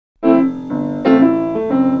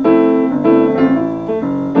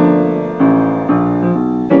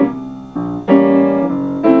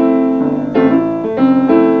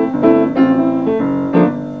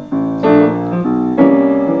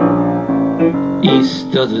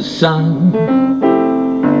east of the sun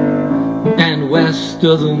and west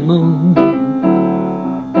of the moon.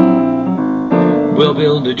 We'll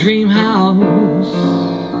build a dream house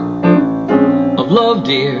of love,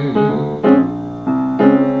 dear,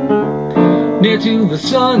 near to the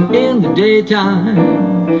sun in the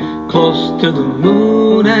daytime, close to the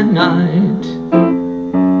moon at night.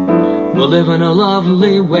 We'll live in a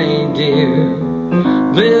lovely way, dear,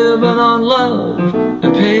 living on love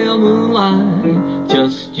and pale moonlight,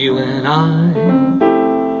 just you and I,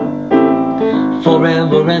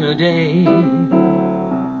 forever and a day.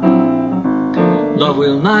 Love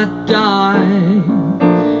will not die,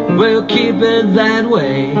 we'll keep it that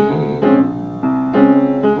way.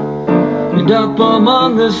 And up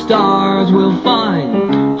among the stars we'll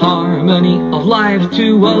find harmony of life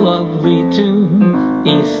to a lovely tune.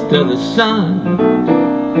 East of the sun,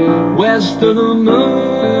 west of the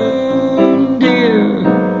moon, dear.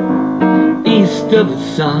 East of the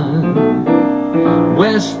sun,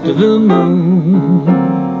 west of the moon.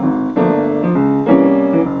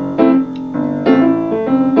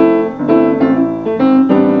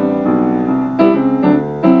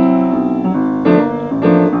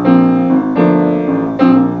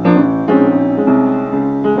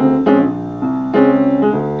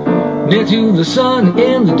 Near to the sun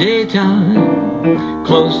in the daytime,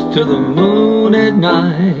 close to the moon at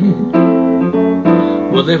night.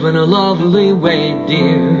 We'll live in a lovely way,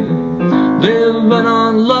 dear, living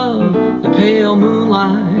on love, the pale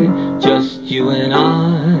moonlight, just you and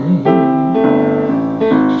I,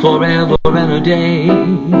 forever and a day.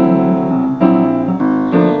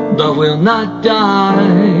 Love will not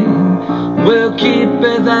die, we'll keep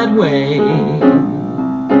it that way.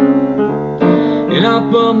 And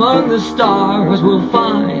up among the stars we'll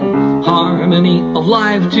find harmony of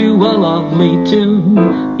life to a lovely tune.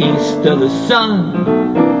 East of the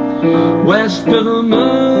sun, west of the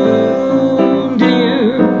moon,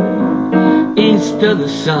 dear. East of the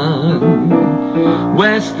sun,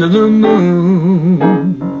 west of the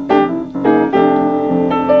moon.